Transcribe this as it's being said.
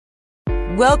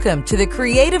Welcome to the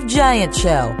Creative Giant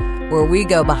Show, where we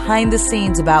go behind the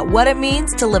scenes about what it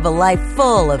means to live a life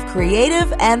full of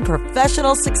creative and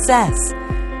professional success.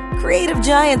 Creative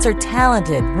giants are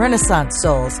talented, Renaissance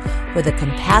souls with a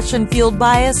compassion-fueled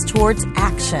bias towards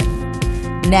action.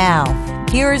 Now,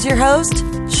 here is your host,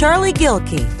 Charlie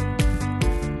Gilkey.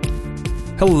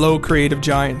 Hello, Creative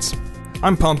Giants.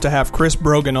 I'm pumped to have Chris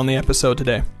Brogan on the episode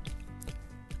today.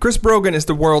 Chris Brogan is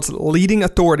the world's leading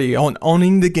authority on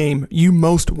owning the game you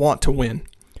most want to win.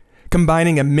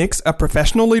 Combining a mix of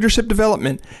professional leadership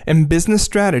development and business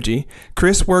strategy,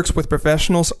 Chris works with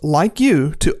professionals like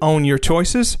you to own your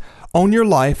choices, own your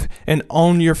life, and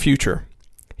own your future.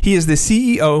 He is the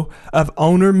CEO of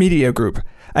Owner Media Group,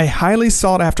 a highly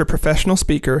sought-after professional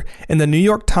speaker and the New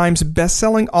York Times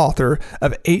best-selling author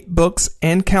of 8 books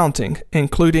and counting,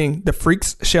 including The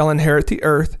Freaks Shall Inherit the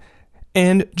Earth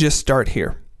and Just Start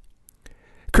Here.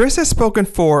 Chris has spoken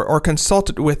for or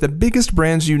consulted with the biggest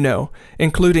brands you know,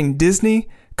 including Disney,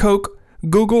 Coke,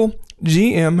 Google,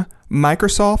 GM,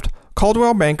 Microsoft,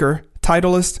 Coldwell Banker,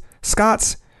 Titleist,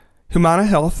 Scotts, Humana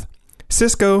Health,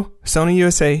 Cisco, Sony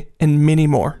USA, and many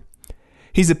more.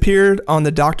 He's appeared on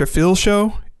the Dr. Phil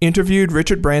Show, interviewed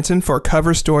Richard Branson for a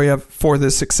cover story for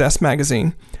the Success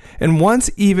magazine, and once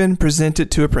even presented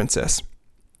to a princess.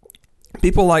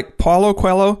 People like Paulo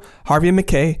Coelho, Harvey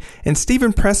Mackay, and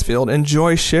Stephen Pressfield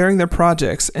enjoy sharing their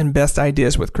projects and best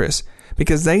ideas with Chris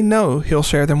because they know he'll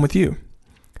share them with you.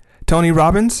 Tony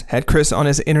Robbins had Chris on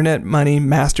his Internet Money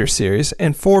Master Series,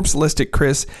 and Forbes listed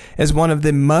Chris as one of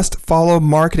the must-follow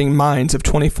marketing minds of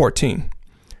 2014,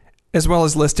 as well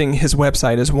as listing his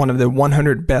website as one of the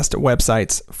 100 best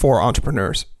websites for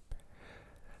entrepreneurs.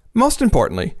 Most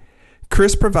importantly,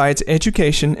 Chris provides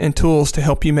education and tools to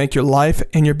help you make your life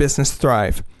and your business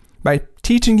thrive by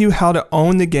teaching you how to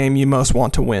own the game you most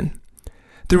want to win.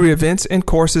 Through events and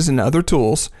courses and other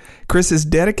tools, Chris is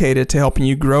dedicated to helping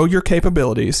you grow your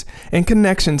capabilities and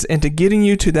connections and to getting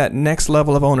you to that next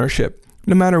level of ownership,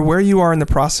 no matter where you are in the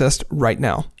process right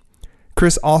now.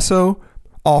 Chris also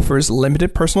offers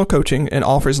limited personal coaching and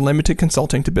offers limited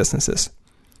consulting to businesses.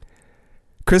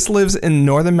 Chris lives in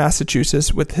northern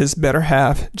Massachusetts with his better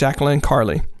half, Jacqueline and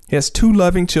Carly. He has 2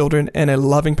 loving children and a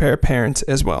loving pair of parents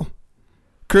as well.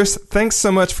 Chris, thanks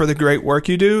so much for the great work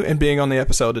you do and being on the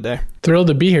episode today. Thrilled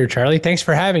to be here, Charlie. Thanks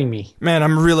for having me. Man,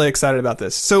 I'm really excited about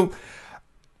this. So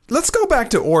let's go back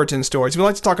to origin stories. We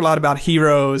like to talk a lot about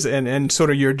heroes and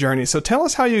sort of your journey. So tell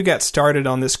us how you got started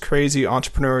on this crazy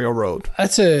entrepreneurial road.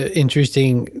 That's an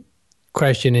interesting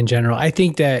question in general. I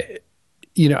think that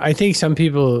I think some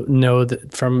people know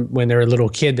that from when they're a little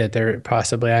kid that they're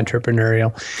possibly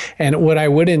entrepreneurial. And what I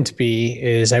wouldn't be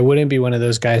is I wouldn't be one of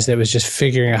those guys that was just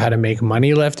figuring out how to make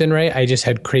money left and right. I just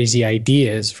had crazy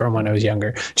ideas from when I was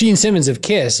younger. Gene Simmons of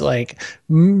Kiss,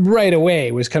 right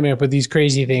away was coming up with these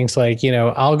crazy things like,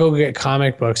 I'll go get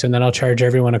comic books and then I'll charge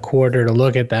everyone $0.25 to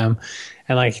look at them.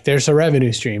 And there's a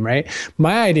revenue stream, right?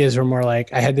 My ideas were more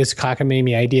like I had this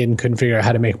cockamamie idea and couldn't figure out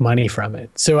how to make money from it.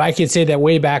 So I could say that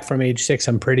way back from age 6,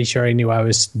 I'm pretty sure I knew I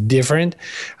was different.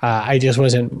 I just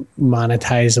wasn't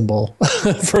monetizable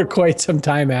for quite some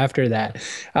time after that.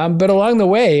 But along the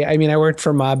way, I worked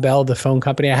for Ma Bell, the phone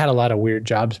company. I had a lot of weird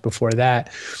jobs before that.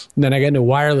 And then I got into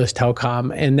wireless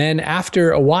telecom. And then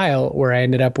after a while, where I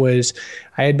ended up was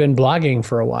I had been blogging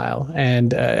for a while.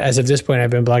 And as of this point, I've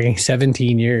been blogging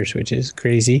 17 years, which is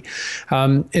crazy.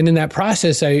 And in that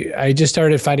process, I just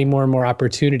started finding more and more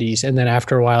opportunities. And then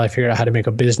after a while, I figured out how to make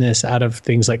a business out of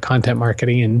things like content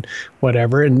marketing and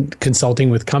whatever, and consulting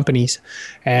with companies.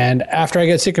 And after I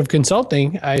got sick of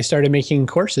consulting, I started making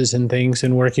courses and things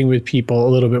and working with people a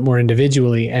little bit more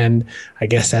individually. And I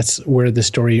guess that's where the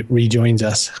story rejoins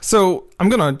us. So I'm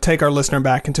going to take our listener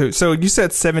back into, so you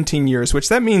said 17 years, which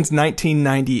that means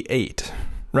 1998,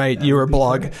 right? You were a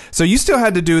blog. So you still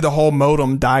had to do the whole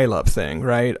modem dial-up thing,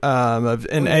 right? In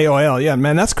AOL. Yeah,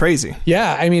 man, that's crazy.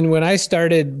 Yeah. When I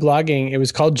started blogging, it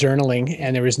was called journaling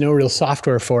and there was no real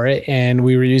software for it. And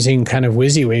we were using kind of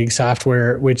WYSIWYG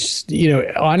software, which,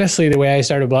 honestly, the way I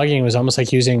started blogging was almost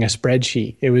like using a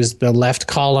spreadsheet. It was the left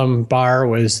column bar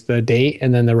was the date,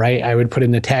 and then the right, I would put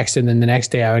in the text, and then the next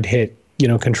day I would hit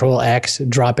Control X,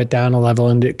 drop it down a level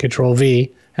and Control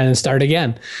V, and then start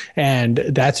again. And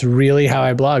that's really how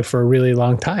I blogged for a really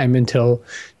long time until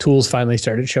tools finally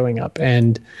started showing up.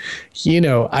 And,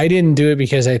 I didn't do it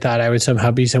because I thought I would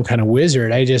somehow be some kind of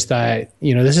wizard. I just thought,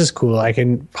 this is cool. I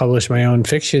can publish my own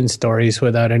fiction stories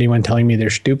without anyone telling me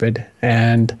they're stupid.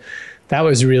 And that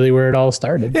was really where it all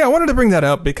started. Yeah, I wanted to bring that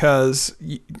up because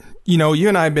you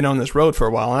and I have been on this road for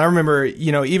a while, and I remember,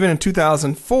 even in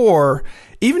 2004,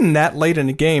 even that late in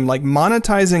the game, like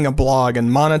monetizing a blog and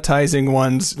monetizing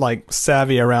one's like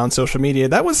savvy around social media,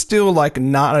 that was still like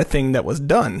not a thing that was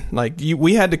done. Like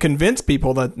we had to convince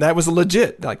people that was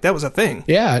legit, like that was a thing.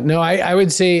 Yeah, no, I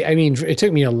would say, I mean, it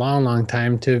took me a long, long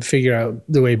time to figure out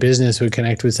the way business would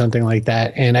connect with something like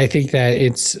that. And I think that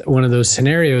it's one of those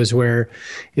scenarios where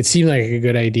it seemed like a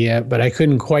good idea, but I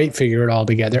couldn't quite figure it all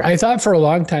together. I thought for a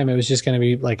long time it was just going to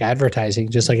be like advertising,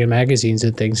 just like in magazines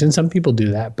and things. And some people do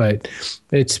that, but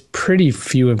it's pretty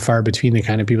few and far between the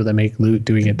kind of people that make loot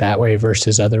doing it that way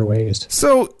versus other ways.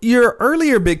 So your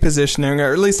earlier big positioning,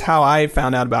 or at least how I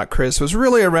found out about Chris, was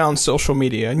really around social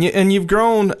media. And you've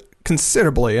grown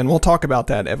considerably, and we'll talk about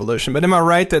that evolution. But am I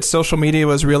right that social media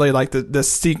was really like the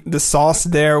sauce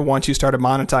there once you started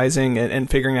monetizing and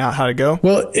figuring out how to go?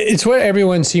 Well, it's what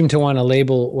everyone seemed to want to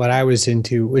label what I was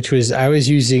into, which was I was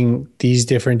using these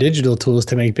different digital tools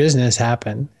to make business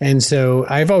happen. And so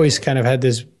I've always kind of had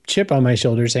this chip on my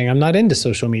shoulder saying I'm not into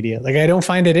social media. Like I don't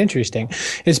find it interesting.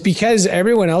 It's because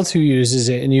everyone else who uses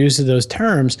it and uses those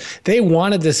terms, they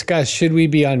want to discuss, should we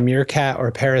be on Meerkat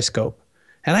or Periscope?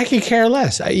 And I could care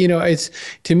less. It's,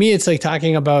 to me, it's like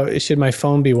talking about, should my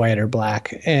phone be white or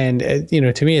black? And,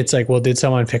 to me, it's like, well, did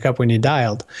someone pick up when you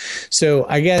dialed? So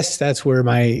I guess that's where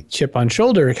my chip on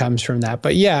shoulder comes from that.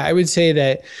 But yeah, I would say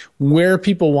that where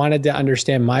people wanted to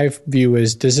understand my view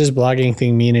is, does this blogging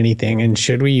thing mean anything? And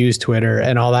should we use Twitter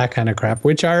and all that kind of crap,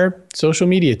 which are social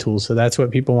media tools. So that's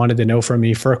what people wanted to know from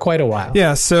me for quite a while.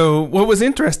 Yeah. So what was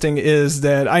interesting is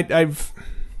that I've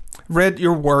read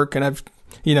your work and I've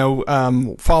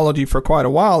followed you for quite a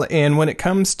while. And when it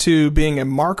comes to being a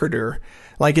marketer,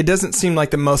 like it doesn't seem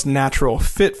like the most natural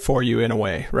fit for you in a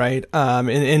way, right?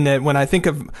 In that when I think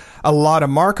of a lot of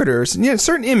marketers,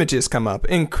 certain images come up.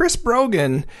 And Chris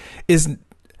Brogan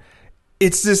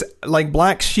it's this like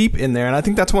black sheep in there. And I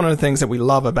think that's one of the things that we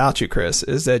love about you, Chris,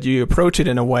 is that you approach it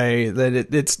in a way that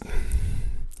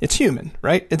it's human,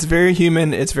 right? It's very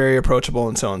human. It's very approachable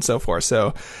and so on and so forth.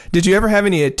 So did you ever have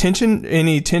any tension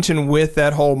with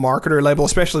that whole marketer label,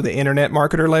 especially the internet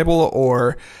marketer label,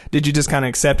 or did you just kind of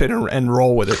accept it and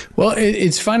roll with it? Well,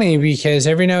 it's funny because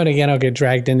every now and again I'll get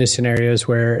dragged into scenarios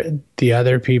where the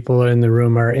other people in the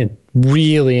room are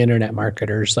really internet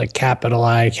marketers, like capital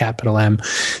I, capital M.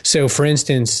 So for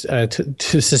instance,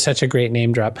 this is such a great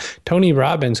name drop. Tony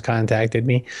Robbins contacted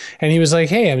me and he was like,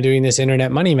 hey, I'm doing this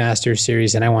Internet Money Masters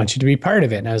series and I want you to be part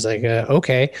of it. And I was like,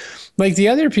 okay. Like the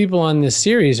other people on this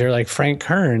series are like Frank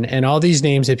Kern and all these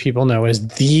names that people know as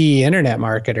the internet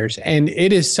marketers. And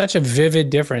it is such a vivid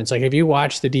difference. Like if you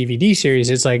watch the DVD series,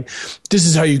 it's like, this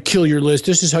is how you kill your list.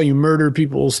 This is how you murder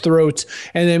people's throats.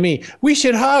 And then me, we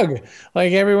should hug.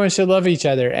 Like everyone should love each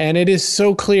other. And it is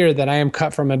so clear that I am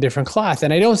cut from a different cloth.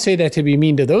 And I don't say that to be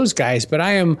mean to those guys, but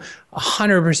I am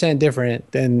 100% different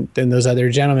than those other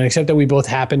gentlemen, except that we both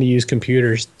happen to use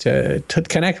computers to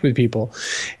connect with people.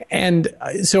 And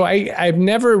so I've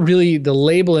never really, the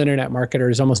label internet marketer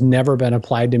has almost never been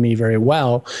applied to me very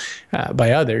well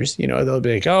by others. They'll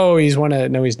be like, oh,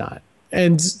 no, he's not.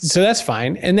 And so that's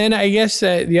fine. And then I guess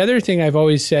the other thing I've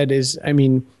always said is,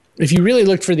 if you really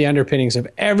looked for the underpinnings of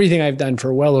everything I've done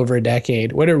for well over a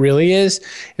decade, what it really is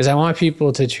I want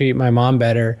people to treat my mom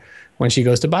better when she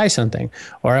goes to buy something,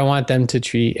 or I want them to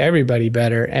treat everybody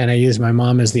better. And I use my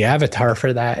mom as the avatar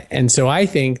for that. And so I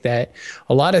think that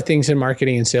a lot of things in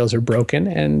marketing and sales are broken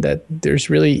and that there's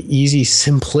really easy,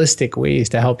 simplistic ways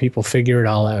to help people figure it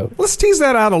all out. Let's tease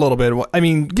that out a little bit.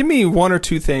 Give me one or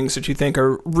two things that you think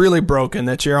are really broken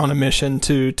that you're on a mission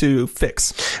to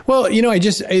fix. Well,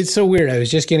 it's so weird. I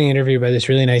was just getting interviewed by this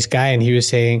really nice guy and he was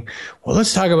saying, well,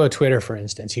 let's talk about Twitter, for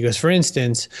instance. He goes, for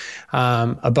instance,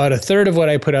 about a third of what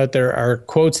I put out there are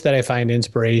quotes that I find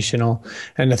inspirational.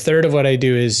 And a third of what I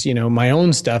do is, my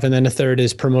own stuff. And then a third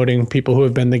is promoting people who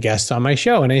have been the guests on my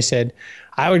show. And I said,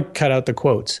 I would cut out the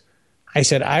quotes. I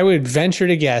said, I would venture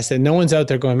to guess that no one's out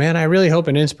there going, man, I really hope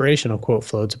an inspirational quote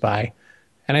floats by.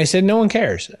 And I said, no one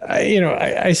cares.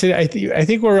 I said, I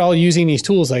think we're all using these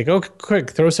tools like, oh, quick,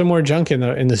 throw some more junk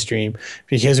in the stream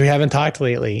because we haven't talked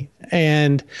lately.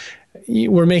 And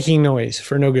we're making noise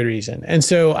for no good reason. And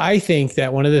so I think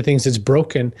that one of the things that's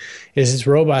broken is it's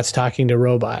robots talking to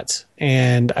robots.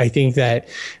 And I think that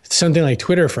something like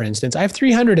Twitter, for instance, I have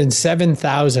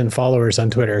 307,000 followers on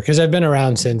Twitter because I've been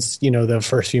around since, the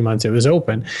first few months it was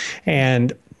open.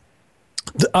 And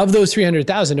of those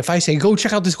 300,000, if I say, go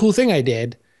check out this cool thing I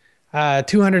did,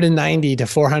 290 to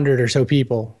 400 or so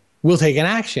people will take an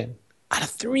action. out of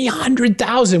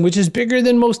 300,000, which is bigger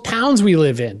than most towns we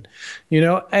live in,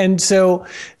 And so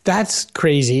that's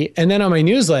crazy. And then on my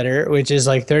newsletter, which is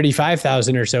like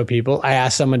 35,000 or so people, I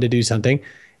ask someone to do something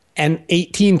and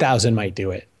 18,000 might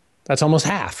do it. That's almost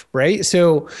half, right?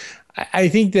 So I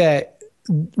think that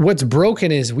what's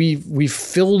broken is we've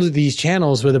filled these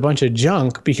channels with a bunch of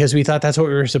junk because we thought that's what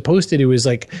we were supposed to do, is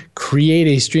like create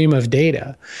a stream of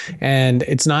data. And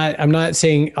I'm not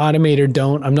saying automate or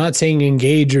don't. I'm not saying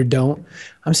engage or don't.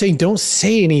 I'm saying don't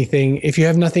say anything if you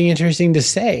have nothing interesting to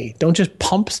say. Don't just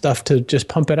pump stuff to just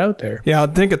pump it out there. Yeah, I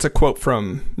think it's a quote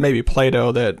from maybe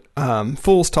Plato that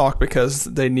fools talk because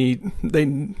they need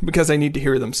to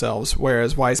hear themselves,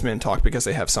 whereas wise men talk because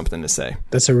they have something to say.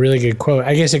 That's a really good quote.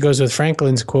 I guess it goes with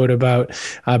Franklin's quote about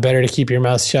better to keep your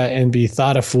mouth shut and be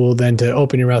thought a fool than to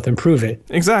open your mouth and prove it.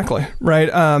 Exactly, right?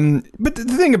 But the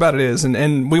thing about it is,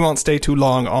 and we won't stay too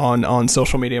long on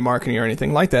social media marketing or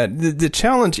anything like that, the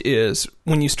challenge is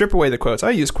when you strip away the quotes.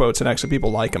 I use quotes and actually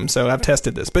people like them, so I've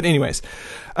tested this. But anyways,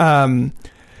 the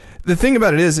thing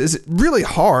about it is it's really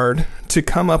hard to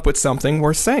come up with something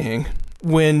worth saying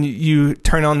when you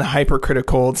turn on the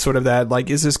hypercritical sort of that, like,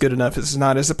 is this good enough? Is this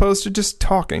not? As opposed to just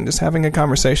talking, just having a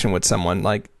conversation with someone.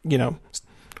 Like,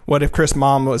 what if Chris'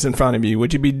 mom was in front of you?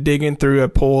 Would you be digging through a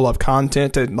pool of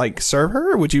content to like serve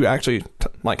her, or would you actually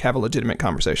have a legitimate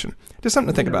conversation? Just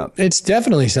something to think about. It's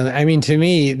definitely something. I mean, to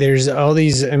me, there's all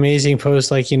these amazing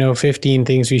posts like, 15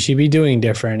 things we should be doing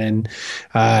different. And,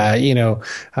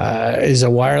 is a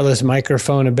wireless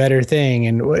microphone a better thing?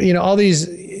 And, all these,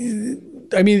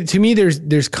 I mean, to me,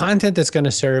 there's content that's going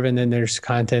to serve, and then there's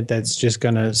content that's just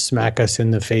going to smack us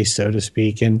in the face, so to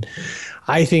speak. And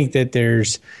I think that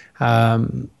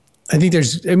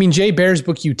Jay Baer's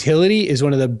book Utility is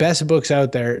one of the best books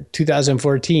out there,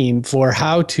 2014, for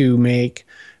how to make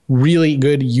really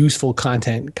good, useful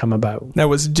content come about. That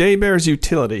was Jay Baer's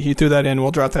Utility. He threw that in.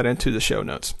 We'll drop that into the show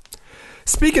notes.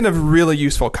 Speaking of really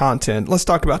useful content, let's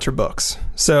talk about your books.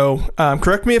 So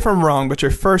correct me if I'm wrong, but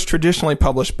your first traditionally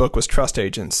published book was Trust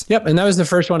Agents. Yep, and that was the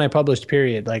first one I published,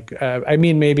 period.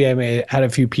 Maybe I had a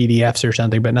few PDFs or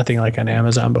something, but nothing like on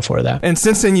Amazon before that. And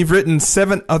since then, you've written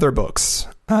 7 other books.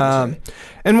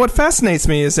 And what fascinates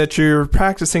me is that you're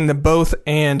practicing the both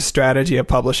and strategy of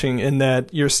publishing, in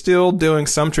that you're still doing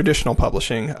some traditional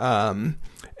publishing,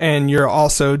 and you're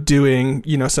also doing,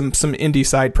 some indie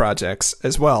side projects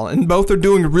as well. And both are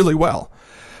doing really well.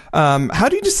 How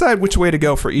do you decide which way to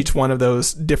go for each one of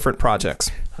those different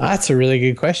projects? That's a really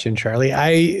good question, Charlie.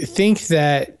 I think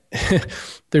that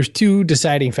there's 2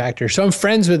 deciding factors. So I'm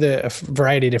friends with a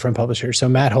variety of different publishers. So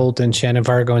Matt Holt and Shannon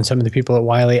Vargo and some of the people at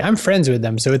Wiley, I'm friends with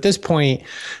them. So at this point,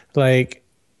 there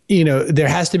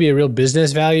has to be a real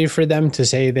business value for them to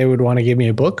say they would want to give me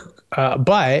a book.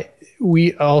 But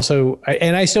we also,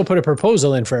 and I still put a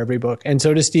proposal in for every book. And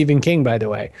so does Stephen King, by the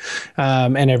way,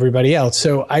 and everybody else.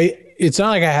 So it's not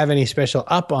like I have any special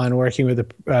up on working with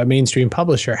a mainstream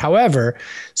publisher. However,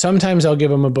 sometimes I'll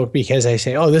give them a book because I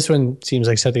say, oh, this one seems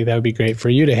like something that would be great for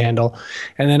you to handle.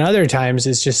 And then other times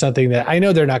it's just something that I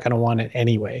know they're not going to want it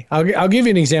anyway. I'll give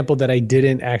you an example that I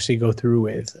didn't actually go through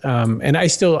with. And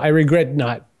I regret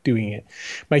not doing it.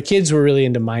 My kids were really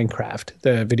into Minecraft,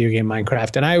 the video game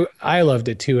Minecraft, and I loved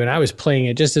it too. And I was playing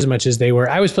it just as much as they were.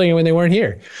 I was playing it when they weren't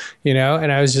here,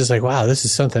 and I was just like, wow, this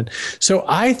is something. So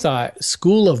I thought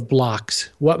School of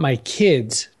Blocks, what my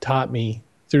kids taught me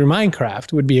through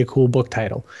Minecraft, would be a cool book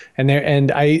title.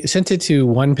 And I sent it to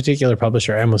one particular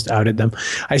publisher. I almost outed them.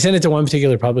 I sent it to one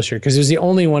particular publisher because it was the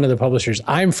only one of the publishers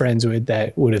I'm friends with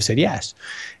that would have said yes.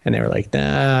 And they were like,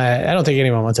 nah, I don't think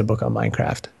anyone wants a book on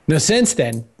Minecraft. Now, since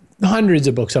then, hundreds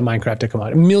of books on Minecraft have come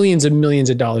out. Millions and millions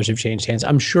of dollars have changed hands.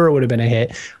 I'm sure it would have been a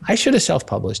hit. I should have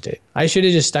self-published it. I should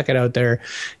have just stuck it out there,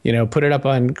 put it up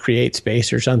on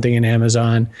CreateSpace or something in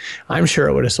Amazon. I'm sure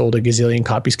it would have sold a gazillion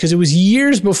copies because it was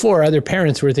years before other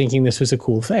parents were thinking this was a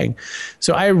cool thing.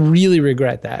 So I really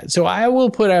regret that. So I will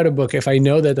put out a book if I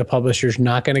know that the publisher's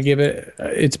not going to give it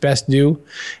its best due.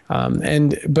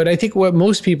 But I think what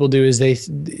most people do is they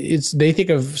think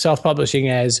of self-publishing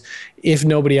as, if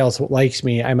nobody else likes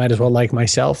me, I might as well like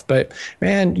myself. But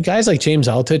man, guys like James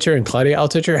Altucher and Claudia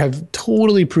Altucher have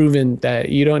totally proven that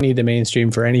you don't need the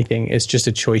mainstream for anything. It's just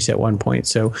a choice at one point.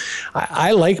 So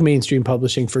I like mainstream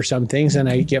publishing for some things, and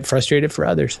I get frustrated for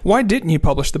others. Why didn't you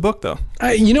publish the book though?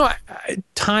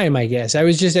 Time, I guess. I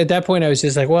was just at that point, I was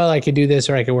just like, well, I could do this,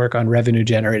 or I could work on revenue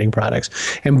generating products.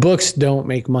 And books don't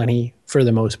make money for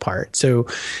the most part. So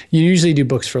you usually do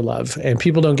books for love, and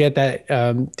people don't get that.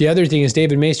 The other thing is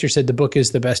David Maister said the book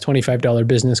is the best $25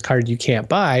 business card you can't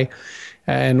buy.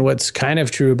 And what's kind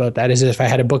of true about that is if I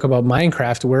had a book about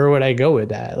Minecraft, where would I go with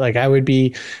that? Like I would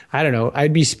be, I don't know,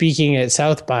 I'd be speaking at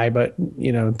South by, but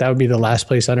that would be the last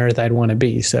place on earth I'd want to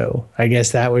be. So I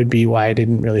guess that would be why I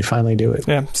didn't really finally do it.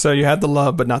 Yeah. So you had the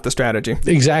love, but not the strategy.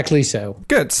 Exactly so.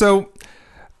 Good. So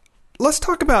let's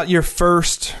talk about your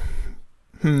first,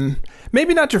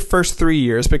 maybe not your first 3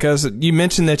 years, because you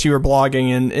mentioned that you were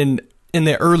blogging in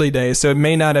the early days, so it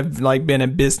may not have been a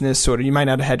business sort of, you might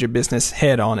not have had your business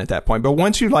head on at that point. But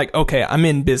once you're okay, I'm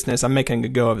in business, I'm making a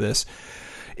go of this.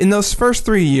 In those first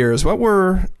 3 years, what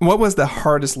was the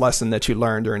hardest lesson that you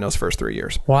learned during those first 3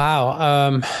 years?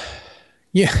 Wow.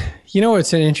 Yeah.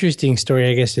 It's an interesting story,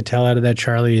 I guess, to tell out of that,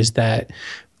 Charlie, is that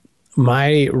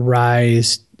my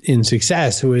rise in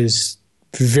success was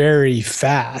very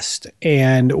fast.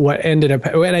 And what ended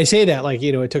up, when I say that,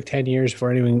 it took 10 years before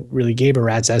anyone really gave a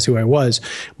rat's ass who I was.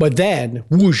 But then,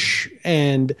 whoosh,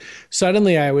 and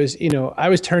suddenly I was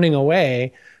turning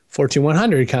away Fortune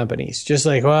 100 companies, just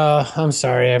well, I'm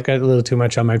sorry, I've got a little too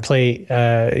much on my plate.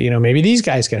 Maybe these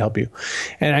guys can help you.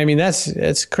 And I mean,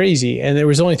 that's crazy. And there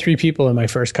was only 3 people in my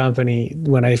first company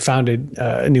when I founded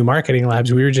New Marketing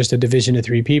Labs. We were just a division of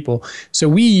 3 people. So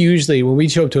we usually, when we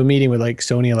show up to a meeting with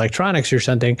Sony Electronics or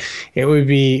something, it would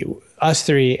be us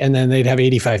 3, and then they'd have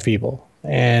 85 people.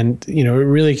 And, it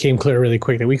really came clear really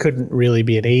quick that we couldn't really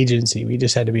be an agency. We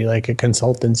just had to be a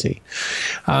consultancy.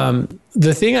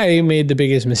 The thing I made the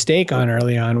biggest mistake on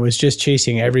early on was just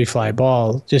chasing every fly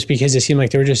ball, just because it seemed like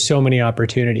there were just so many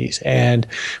opportunities. And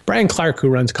Brian Clark, who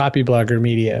runs Copyblogger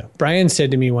Media, Brian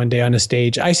said to me one day on a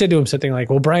stage, I said to him something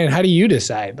like, well, Brian, how do you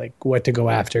decide what to go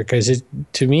after? Because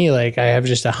to me, I have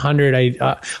just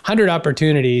 100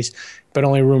 opportunities, but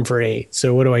only room for 8.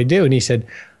 So what do I do? And he said,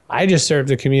 I just serve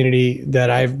the community that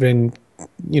I've been,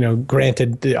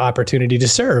 granted the opportunity to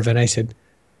serve. And I said,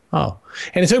 oh.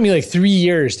 And it took me 3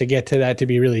 years to get to that to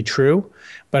be really true.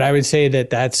 But I would say that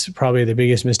that's probably the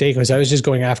biggest mistake, was I was just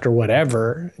going after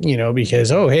whatever,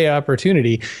 because, oh, hey,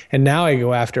 opportunity. And now I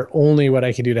go after only what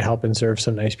I can do to help and serve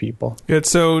some nice people. Good.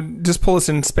 So just pull us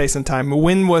in space and time.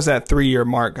 When was that 3-year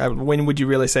mark? When would you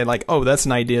really say oh, that's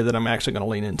an idea that I'm actually going to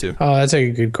lean into? Oh, that's a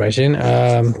good question.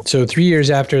 So 3 years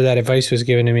after that advice was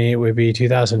given to me, it would be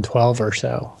 2012 or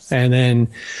so. And then,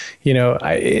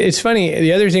 it's funny.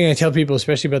 The other thing I tell people,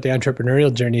 especially about the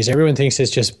entrepreneurial journey, is everyone thinks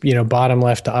it's just, bottom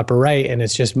left to upper right. And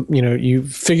it's just, you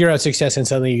figure out success and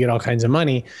suddenly you get all kinds of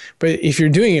money. But if you're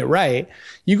doing it right,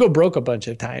 you go broke a bunch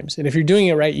of times. And if you're doing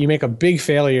it right, you make a big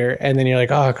failure and then you're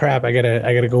like, oh crap, I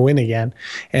gotta go win again.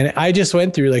 And I just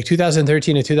went through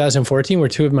 2013 and 2014 were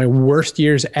 2 of my worst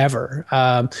years ever.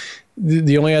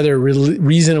 The only other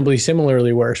reasonably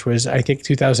similarly worse was, I think,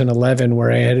 2011,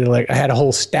 where I had a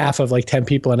whole staff of 10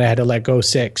 people and I had to let go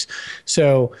 6.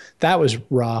 So that was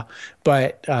raw.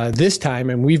 But this time,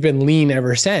 and we've been lean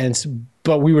ever since,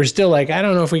 but we were still I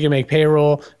don't know if we can make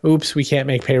payroll. Oops, we can't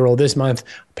make payroll this month.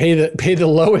 Pay the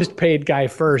lowest paid guy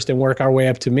first and work our way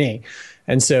up to me.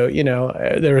 And so,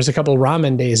 there was a couple of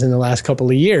ramen days in the last couple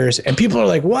of years, and people are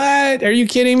like, what? Are you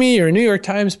kidding me? You're a New York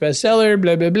Times bestseller,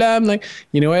 blah, blah, blah. I'm like,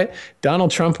 you know what?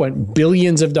 Donald Trump went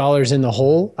billions of dollars in the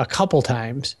hole a couple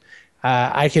times.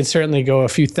 I could certainly go a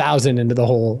few thousand into the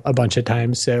hole a bunch of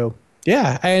times. So,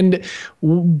 yeah.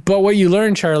 But what you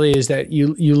learn, Charlie, is that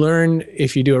you learn,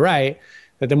 if you do it right,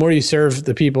 that the more you serve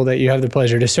the people that you have the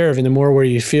pleasure to serve, and the more where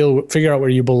you figure out where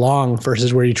you belong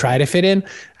versus where you try to fit in,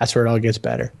 that's where it all gets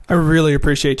better. I really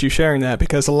appreciate you sharing that,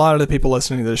 because a lot of the people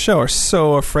listening to the show are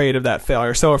so afraid of that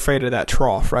failure, so afraid of that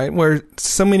trough, right? Where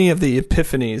so many of the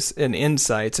epiphanies and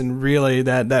insights and really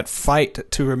that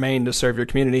fight to remain to serve your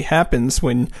community happens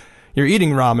when you're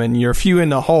eating ramen, you're a few in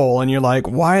the hole, and you're like,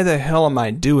 why the hell am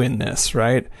I doing this,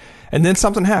 right? And then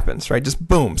something happens, right? Just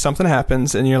boom, something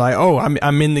happens, and you're like, oh,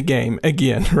 I'm in the game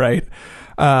again, right?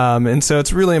 And so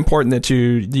it's really important that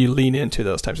you lean into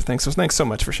those types of things. So thanks so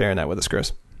much for sharing that with us,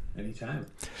 Chris. Anytime.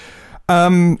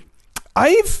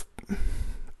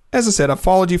 As I said, I've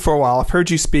followed you for a while. I've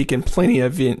heard you speak in plenty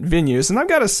of venues, and I've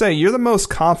got to say, you're the most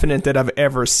confident that I've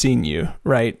ever seen you,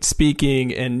 right?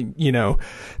 Speaking and,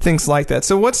 things like that.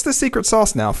 So what's the secret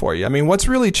sauce now for you? I mean, what's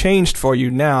really changed for you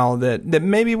now that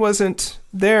maybe wasn't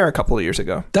there a couple of years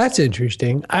ago? That's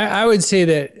interesting. I would say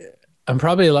that I'm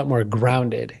probably a lot more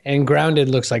grounded, and grounded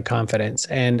looks like confidence.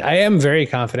 And I am very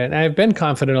confident. I've been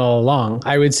confident all along.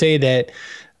 I would say that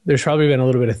there's probably been a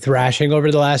little bit of thrashing over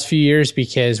the last few years,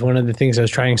 because one of the things I was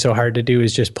trying so hard to do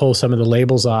is just pull some of the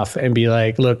labels off and be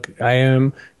like, look, I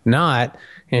am not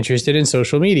interested in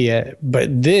social media,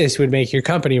 but this would make your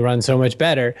company run so much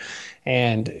better.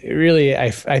 And really, I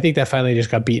think that finally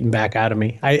just got beaten back out of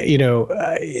me.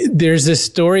 There's this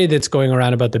story that's going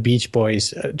around about the Beach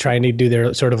Boys trying to do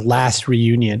their sort of last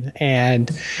reunion. And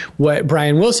what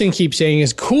Brian Wilson keeps saying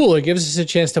is, cool, it gives us a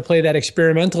chance to play that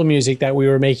experimental music that we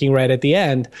were making right at the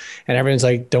end. And everyone's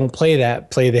like, don't play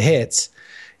that, play the hits.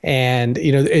 And,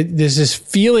 there's this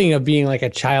feeling of being like a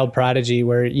child prodigy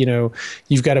where,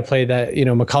 you've got to play that,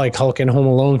 Macaulay Culkin Home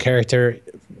Alone character,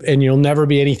 and you'll never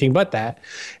be anything but that.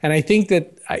 And I think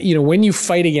that, when you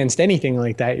fight against anything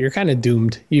like that, you're kind of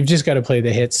doomed. You've just got to play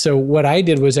the hits. So what I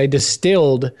did was I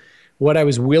distilled what I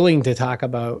was willing to talk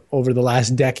about over the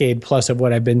last decade plus of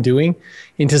what I've been doing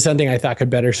into something I thought could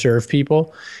better serve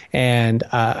people. And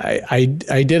I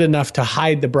did enough to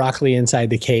hide the broccoli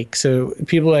inside the cake. So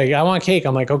people are like, I want cake.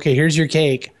 I'm like, okay, here's your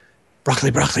cake.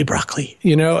 Broccoli, broccoli, broccoli,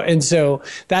 And so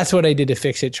that's what I did to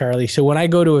fix it, Charlie. So when I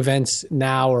go to events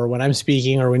now, or when I'm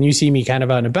speaking, or when you see me kind of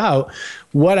out and about,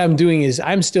 what I'm doing is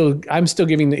I'm still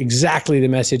giving exactly the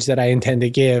message that I intend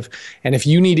to give. And if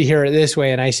you need to hear it this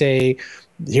way, and I say,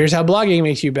 here's how blogging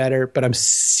makes you better, but I'm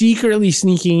secretly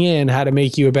sneaking in how to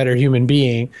make you a better human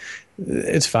being,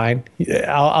 it's fine.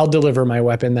 I'll deliver my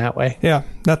weapon that way. Yeah,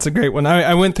 that's a great one.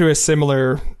 I went through a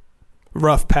similar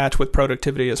rough patch with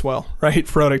productivity as well, right?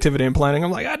 Productivity and planning.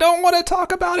 I'm like, I don't want to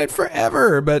talk about it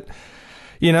forever, but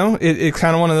it's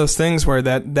kind of one of those things where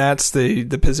that's the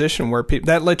position where people,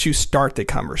 that lets you start the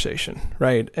conversation,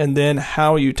 right? And then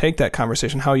how you take that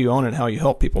conversation, how you own it, how you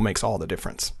help people makes all the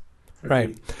difference,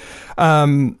 right?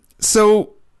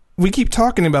 So we keep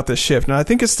talking about this shift, and I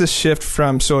think it's this shift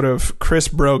from sort of Chris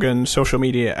Brogan, social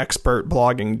media expert,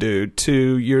 blogging dude,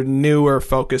 to your newer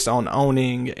focus on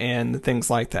owning and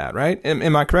things like that, right?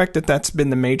 Am I correct that that's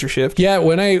been the major shift? Yeah,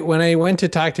 when I went to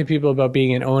talk to people about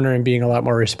being an owner and being a lot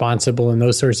more responsible and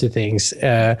those sorts of things,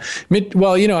 I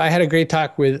had a great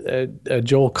talk with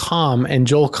Joel Comm, and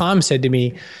Joel Comm said to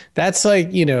me, that's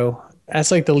like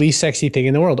the least sexy thing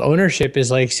in the world. Ownership is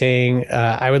like saying,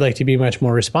 I would like to be much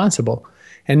more responsible.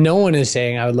 And no one is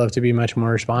saying, I would love to be much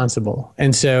more responsible.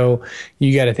 And so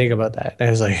you got to think about that. And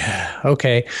I was like,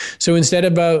 okay. So instead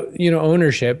about,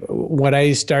 ownership, what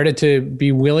I started to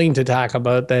be willing to talk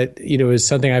about that, is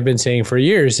something I've been saying for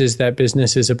years, is that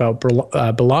business is about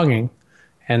belonging.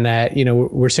 And that,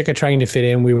 we're sick of trying to fit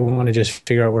in. We want to just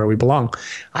figure out where we belong.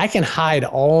 I can hide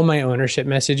all my ownership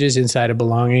messages inside of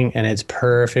belonging, and it's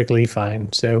perfectly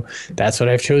fine. So that's what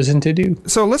I've chosen to do.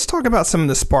 So let's talk about some of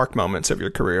the spark moments of your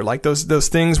career, like those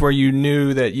things where you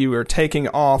knew that you were taking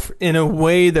off in a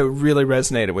way that really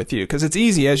resonated with you. Because it's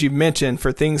easy, as you mentioned,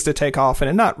 for things to take off and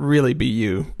it not really be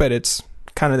you, but it's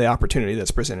kind of the opportunity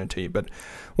that's presented to you. But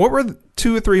what were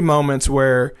 2 or 3 moments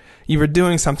where you were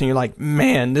doing something, you're like,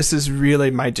 man, this is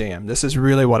really my jam. This is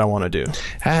really what I want to do?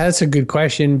 That's a good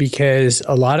question, because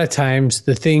a lot of times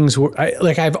the things were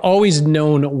I've always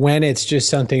known when it's just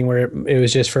something where it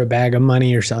was just for a bag of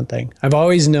money or something. I've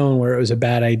always known where it was a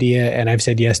bad idea, and I've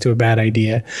said yes to a bad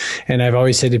idea. And I've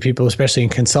always said to people, especially in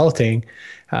consulting,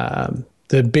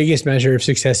 the biggest measure of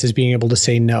success is being able to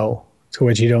say no to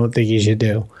what you don't think you should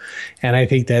do. And I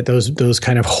think that those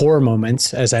kind of horror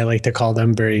moments, as I like to call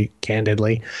them very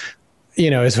candidly,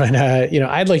 is when,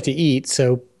 I'd like to eat.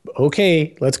 So,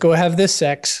 okay, let's go have this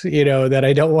sex, that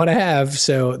I don't want to have.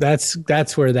 So that's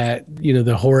where that,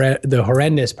 the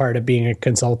horrendous part of being a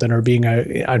consultant or being an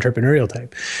entrepreneurial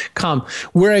type come.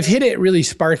 Where I've hit it really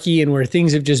sparky and where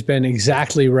things have just been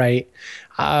exactly right.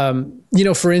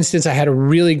 For instance, I had a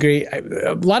really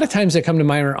a lot of times that come to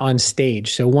mind are on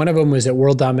stage. So one of them was at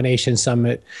World Domination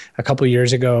Summit a couple of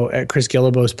years ago at Chris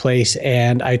Guillebeau's place.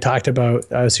 And I talked about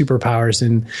superpowers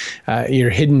and your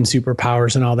hidden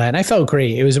superpowers and all that. And I felt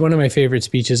great. It was one of my favorite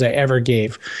speeches I ever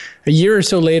gave. A year or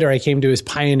so later, I came to his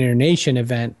Pioneer Nation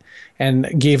event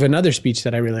and gave another speech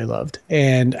that I really loved.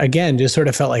 And again, just sort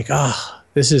of felt like,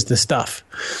 this is the stuff,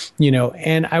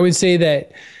 and I would say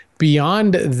that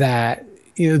beyond that,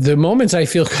 the moments I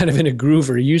feel kind of in a groove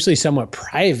are usually somewhat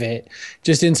private,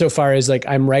 just insofar as like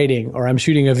I'm writing or I'm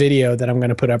shooting a video that I'm going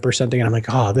to put up or something. And I'm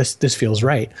like, this feels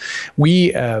right.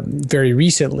 We very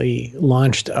recently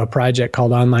launched a project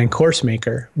called Online Course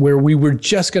Maker, where we were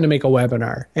just going to make a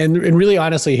webinar. And really,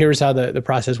 honestly, here's how the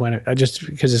process went, just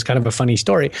because it's kind of a funny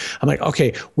story. I'm like,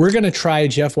 okay, we're going to try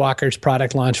Jeff Walker's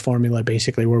product launch formula,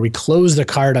 basically, where we close the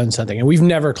card on something. And we've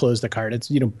never closed the card.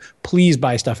 It's, please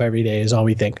buy stuff every day is all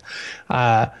we think.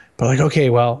 But like, okay,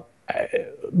 well,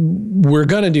 we're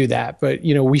going to do that. But,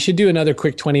 we should do another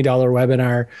quick $20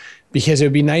 webinar, because it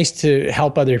would be nice to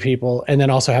help other people and then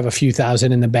also have a few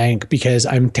thousand in the bank, because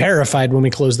I'm terrified when we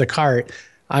close the cart,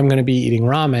 I'm going to be eating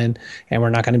ramen and we're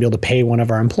not going to be able to pay one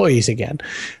of our employees again.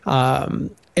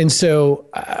 And so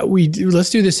let's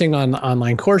do this thing on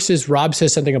online courses. Rob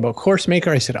says something about CourseMaker.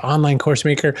 I said, online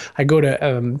CourseMaker. I go to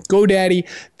GoDaddy.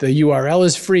 The URL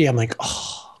is free. I'm like,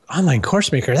 oh, online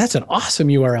CourseMaker. That's an awesome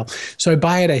URL. So I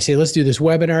buy it. I say, let's do this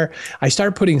webinar. I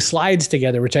start putting slides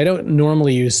together, which I don't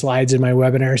normally use slides in my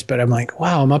webinars, but I'm like,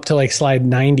 wow, I'm up to like slide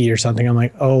 90 or something. I'm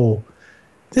like, oh,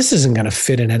 this isn't going to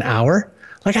fit in an hour.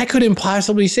 Like I couldn't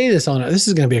possibly say this on it. This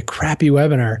is going to be a crappy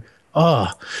webinar.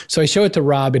 Oh, so I show it to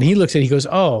Rob and he looks at it, he goes,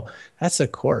 oh, that's a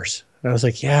course. And I was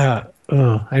like, yeah,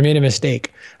 I made a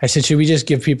mistake. I said, should we just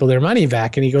give people their money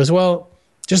back? And he goes, well,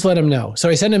 just let them know. So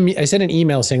I sent an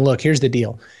email saying, look, here's the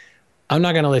deal. I'm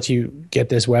not going to let you get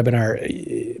this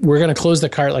webinar. We're going to close the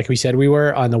cart like we said we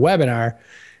were on the webinar,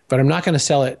 but I'm not going to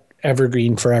sell it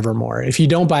evergreen forevermore. If you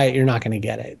don't buy it, you're not going to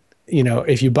get it.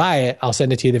 If you buy it, I'll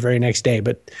send it to you the very next day,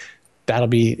 but that'll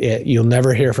be it. You'll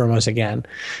never hear from us again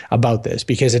about this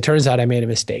because it turns out I made a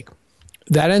mistake.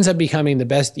 That ends up becoming the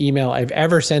best email I've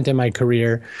ever sent in my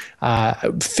career.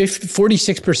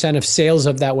 46% of sales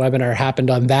of that webinar happened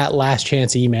on that last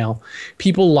chance email.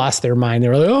 People lost their mind. They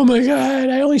were like, oh my God,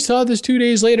 I only saw this 2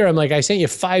 days later. I'm like, I sent you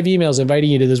 5 emails inviting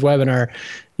you to this webinar.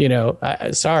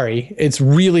 Sorry, it's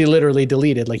really literally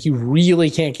deleted. Like you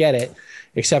really can't get it.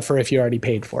 Except for if you already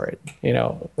paid for it,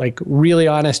 like really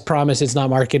honest promise. It's not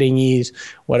marketing ease,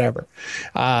 whatever.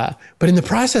 But in the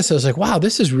process, I was like, wow,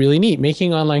 this is really neat.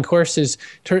 Making online courses.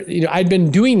 I'd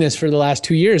been doing this for the last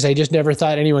 2 years. I just never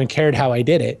thought anyone cared how I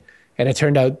did it. And it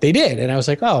turned out they did. And I was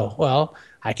like, oh, well,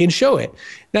 I can show it.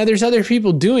 Now there's other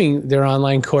people doing their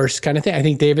online course kind of thing. I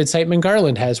think David Siteman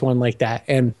Garland has one like that.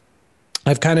 And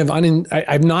I've kind of,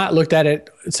 I've not looked at it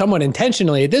somewhat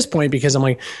intentionally at this point because I'm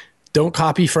like, don't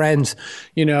copy friends,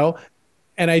 and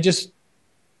I just,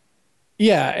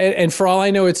 and for all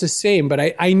I know, it's the same,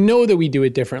 but I know that we do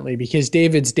it differently because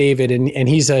David's David and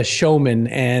he's a showman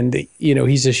and,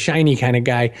 he's a shiny kind of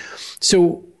guy.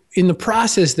 So in the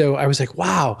process though, I was like,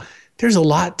 wow, there's a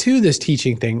lot to this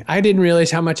teaching thing. I didn't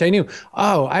realize how much I knew.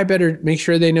 Oh, I better make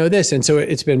sure they know this. And so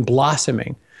it's been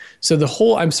blossoming. So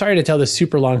I'm sorry to tell this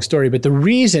super long story, but the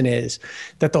reason is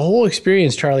that the whole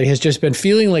experience, Charlie, has just been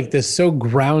feeling like this so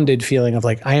grounded feeling of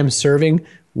like, I am serving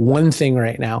one thing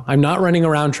right now. I'm not running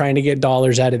around trying to get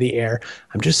dollars out of the air.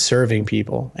 I'm just serving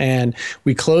people. And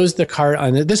we closed the cart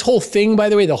on this whole thing, by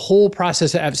the way, the whole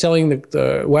process of selling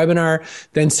the webinar,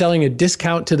 then selling a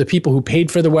discount to the people who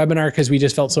paid for the webinar because we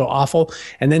just felt so awful.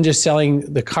 And then just selling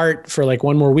the cart for like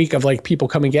one more week of like people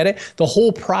come and get it. The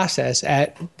whole process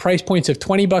at price points of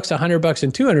 $20, $100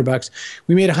 and $200,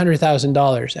 we made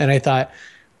 $100,000. And I thought,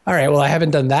 all right, well, I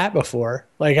haven't done that before.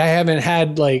 Like I haven't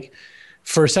had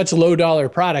for such low dollar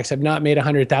products, I've not made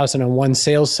 100,000 on one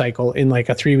sales cycle in like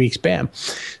a 3-week span.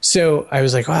 So I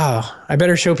was like, wow, I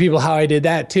better show people how I did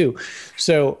that too.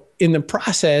 So in the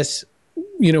process,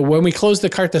 when we closed the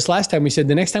cart this last time, we said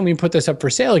the next time we put this up for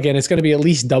sale again, it's going to be at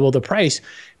least double the price.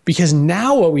 Because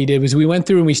now what we did was we went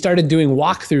through and we started doing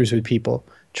walkthroughs with people,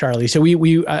 Charlie. So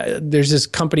we there's this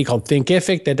company called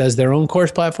Thinkific that does their own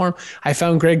course platform. I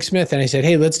found Greg Smith and I said,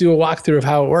 hey, let's do a walkthrough of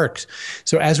how it works.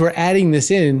 So as we're adding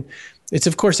this in, it's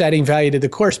of course adding value to the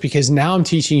course because now I'm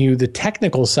teaching you the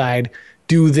technical side,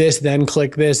 do this, then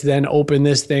click this, then open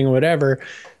this thing, whatever.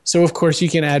 So of course you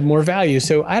can add more value.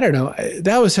 So I don't know,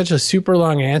 that was such a super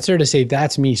long answer to say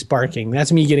that's me sparking.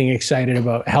 That's me getting excited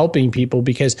about helping people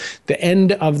because the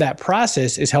end of that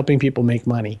process is helping people make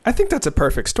money. I think that's a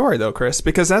perfect story though, Chris,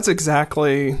 because that's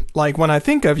exactly like when I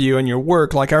think of you and your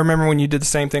work, like I remember when you did the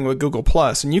same thing with Google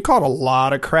Plus and you caught a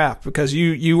lot of crap because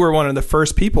you were one of the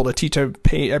first people to teach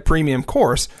a premium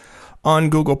course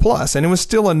on Google Plus, and it was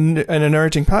still an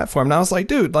emerging platform. And I was like,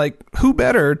 dude, like who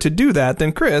better to do that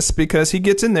than Chris? Because he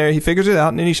gets in there, he figures it out,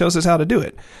 and then he shows us how to do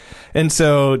it. And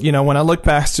so, when I look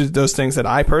back to those things that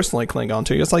I personally cling on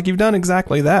to, it's like you've done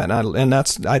exactly that. And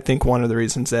that's, I think, one of the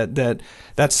reasons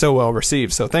that's so well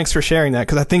received. So thanks for sharing that,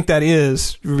 because I think that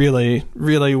is really,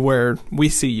 really where we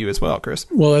see you as well, Chris.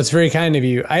 Well, that's very kind of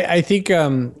you. I think,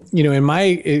 in my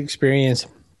experience,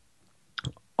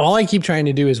 all I keep trying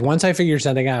to do is once I figure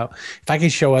something out, if I can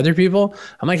show other people,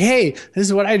 I'm like, hey, this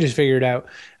is what I just figured out.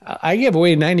 I give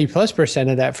away 90+%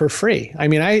 of that for free. I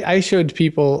mean, I showed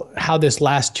people how this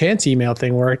last chance email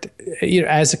thing worked,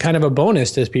 as a kind of a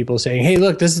bonus to people saying, hey,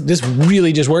 look, this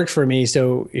really just worked for me.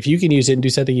 So if you can use it and do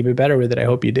something even better with it, I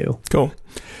hope you do. Cool.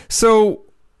 So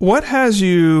what has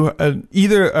you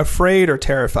either afraid or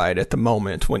terrified at the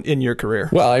moment in your career?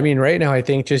 Well, I mean, right now, I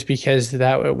think just because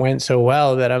that went so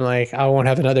well that I'm like, I won't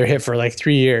have another hit for like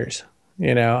 3 years.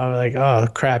 I'm like, oh,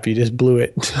 crap, you just blew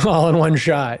it all in one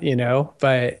shot,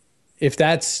 But if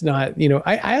that's not,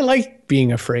 I like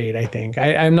being afraid, I think.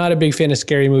 I'm not a big fan of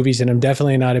scary movies, and I'm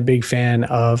definitely not a big fan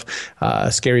of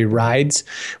scary rides.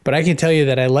 But I can tell you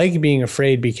that I like being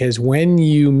afraid, because when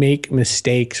you make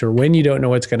mistakes or when you don't know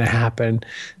what's going to happen,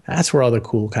 that's where all the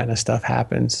cool kind of stuff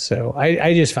happens. So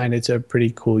I just find it's a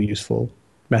pretty cool, useful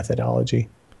methodology.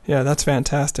 Yeah, that's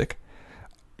fantastic.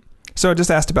 So I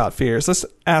just asked about fears. Let's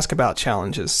ask about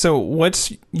challenges. So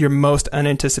what's your most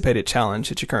unanticipated challenge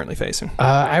that you're currently facing?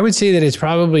 I would say that it's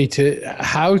probably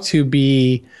how to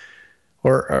be,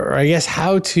 or I guess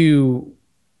how to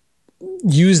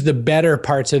use the better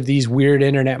parts of these weird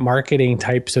internet marketing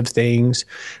types of things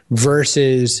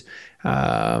versus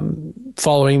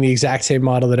following the exact same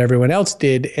model that everyone else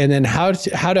did, and then how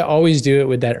to always do it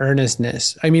with that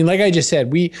earnestness. I mean, like I just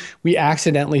said, we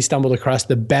accidentally stumbled across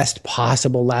the best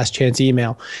possible last chance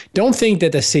email. Don't think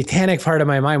that the satanic part of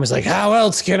my mind was like, how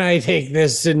else can I take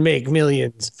this and make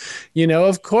millions? You know,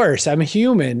 of course, I'm a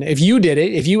human. If you did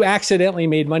it, if you accidentally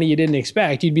made money you didn't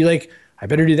expect, you'd be like, I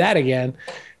better do that again.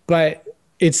 But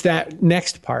it's that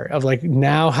next part of like,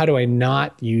 now how do I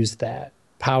not use that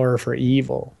power for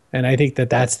evil? And I think that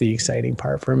that's the exciting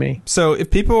part for me. So if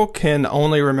people can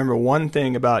only remember one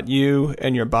thing about you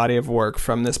and your body of work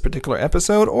from this particular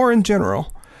episode or in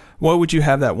general, what would you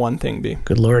have that one thing be?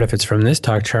 Good Lord, if it's from this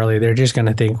talk, Charlie, they're just going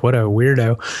to think, what a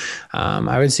weirdo.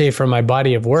 I would say from my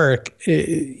body of work,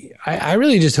 I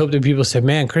really just hope that people said,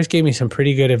 man, Chris gave me some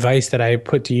pretty good advice that I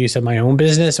put to use in my own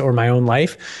business or my own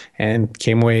life and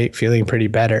came away feeling pretty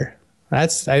better. I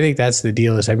think that's the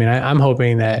deal. I'm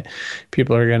hoping that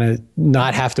people are going to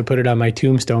not have to put it on my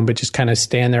tombstone, but just kind of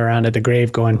stand there around at the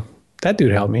grave going, that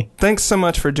dude helped me. Thanks so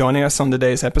much for joining us on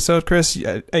today's episode, Chris.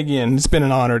 Again, it's been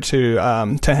an honor to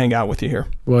hang out with you here.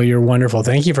 Well, you're wonderful.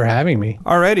 Thank you for having me.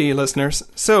 Alrighty, listeners.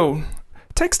 So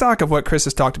take stock of what Chris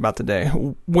has talked about today.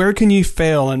 Where can you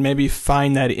fail and maybe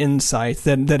find that insight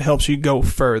that helps you go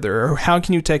further? Or how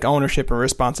can you take ownership and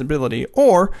responsibility?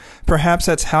 Or perhaps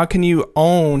that's how can you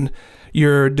own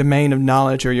your domain of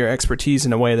knowledge or your expertise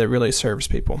in a way that really serves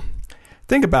people.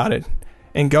 Think about it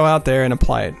and go out there and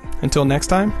apply it. Until next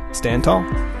time, stand tall.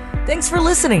 Thanks for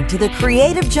listening to the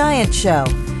Creative Giant Show.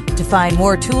 To find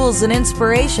more tools and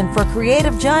inspiration for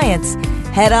creative giants,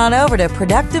 head on over to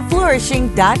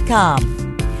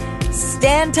productiveflourishing.com.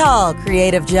 Stand tall,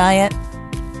 creative giant.